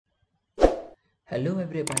Hello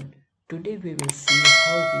everyone, today we will see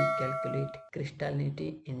how we calculate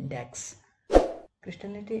crystallinity index.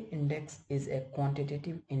 Crystallinity index is a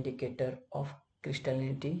quantitative indicator of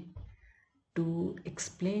crystallinity. To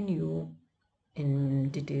explain you in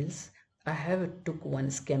details, I have took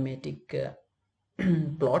one schematic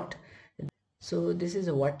plot. So this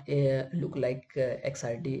is what look like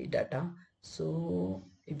XRD data. So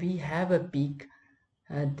we have a peak,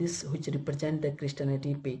 this which represent the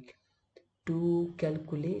crystallinity peak. To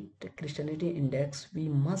calculate the crystallinity index, we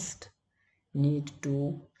must need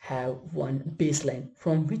to have one baseline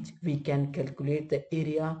from which we can calculate the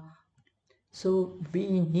area. So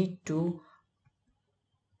we need to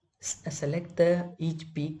select the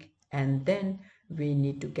each peak, and then we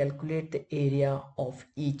need to calculate the area of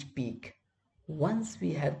each peak. Once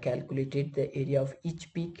we have calculated the area of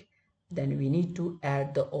each peak, then we need to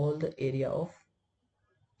add all the area of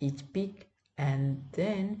each peak, and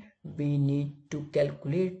then we need to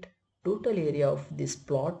calculate total area of this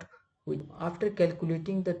plot. After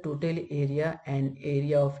calculating the total area and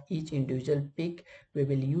area of each individual peak, we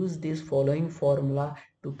will use this following formula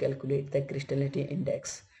to calculate the crystallinity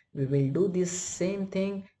index. We will do this same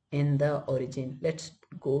thing in the origin. Let's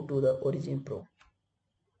go to the OriginPro.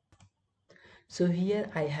 So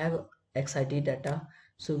here I have XRD data,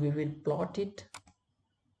 so we will plot it.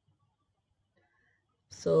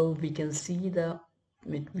 So we can see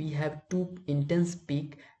we have two intense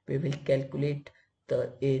peak. We will calculate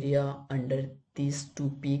the area under these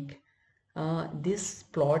two peak. This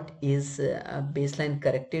plot is a baseline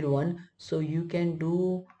corrected one, so you can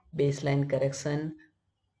do baseline correction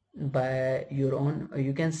by your own.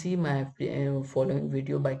 You can see my following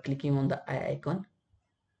video by clicking on the eye icon.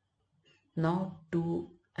 Now to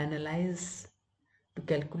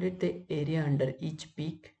calculate the area under each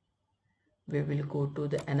peak, we will go to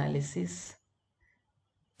the analysis,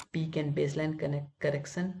 peak and baseline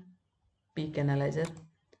correction, peak analyzer.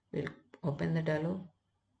 We'll open the dialog.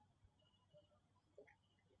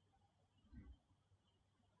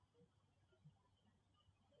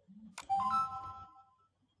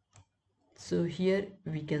 So here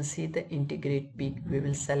we can see the integrate peak. We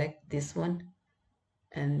will select this one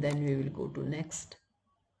and then we will go to next.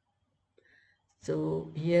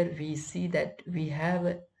 So here we see that we have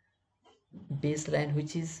a baseline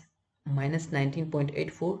which is minus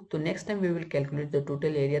 19.84. So next time we will calculate the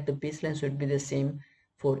total area, the baseline should be the same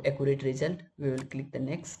for accurate result. We will click the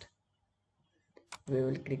next. We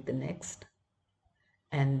will click the next,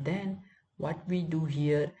 and then what we do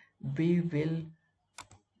here, we will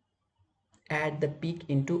add the peak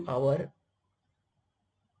into our,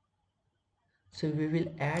 so we will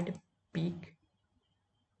add peak,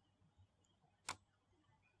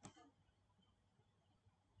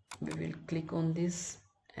 we will click on this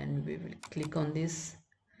and we will click on this.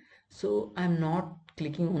 So I'm not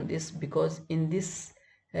clicking on this because in this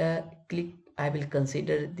click I will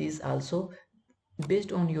consider this also.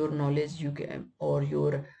 Based on your knowledge you can, or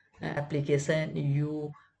your application,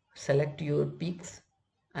 you select your peaks.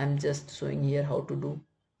 I'm just showing here how to do,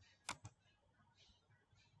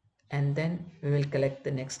 and then we will collect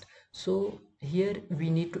the next. So here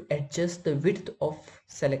we need to adjust the width of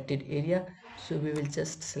selected area, so we will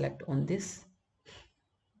just select on this,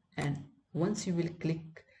 and once you will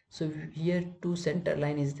click, so here two center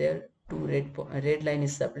line is there, two red line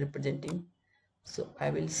is representing, so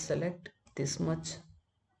I will select this much.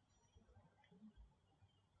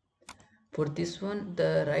 For this one,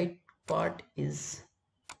 the right part is,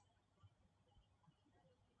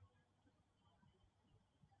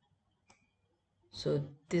 so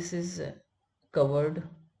this is covered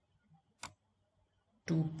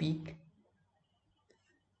to peak.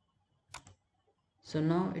 So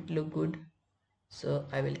now it look good, so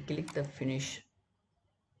I will click the finish.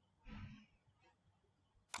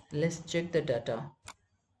 Let's check the data.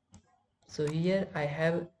 So here I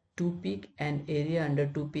have two peak and area under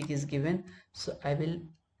two peak is given, so I will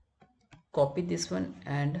copy this one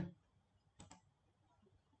and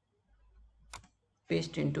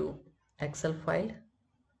paste into Excel file,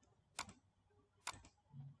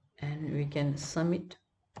 and we can sum it.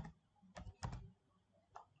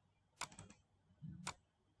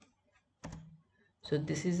 So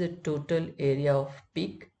this is the total area of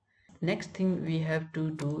peak. Next thing we have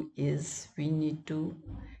to do is we need to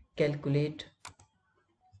calculate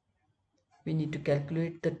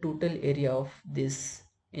the total area of this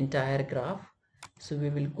entire graph. So we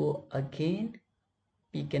will go again,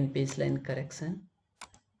 peak and baseline correction,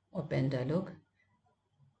 open dialog,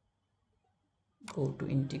 go to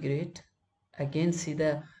integrate, again see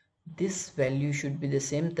this value should be the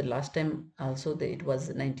same. The last time also it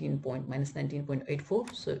was minus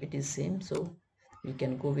 19.84, so it is same. So we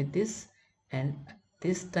can go with this, and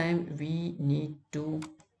this time we need to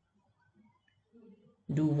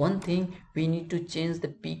do one thing. We need to change the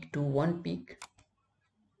peak to one peak.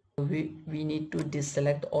 We need to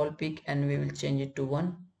deselect all peak and we will change it to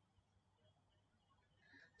 1.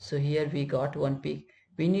 So here we got one peak.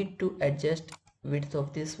 We need to adjust width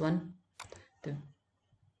of this one.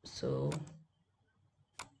 So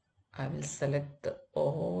I will select the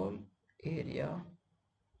all area.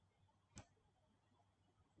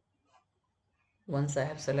 Once I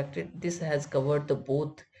have selected, this has covered the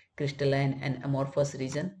both crystalline and amorphous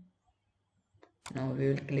region. Now we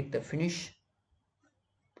will click the finish.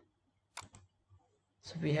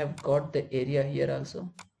 So we have got the area here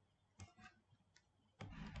also,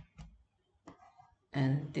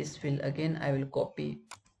 and this will again I will copy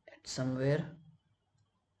it somewhere.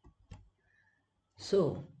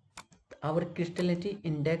 So our crystallinity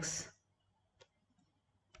index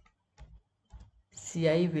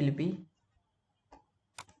CI will be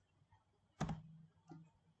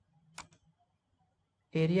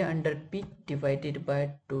area under peak divided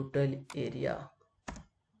by total area.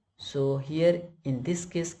 So here in this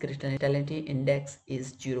case crystallinity index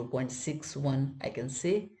is 0.61, I can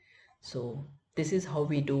say. So this is how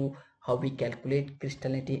we calculate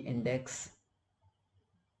crystallinity index.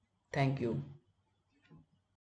 Thank you.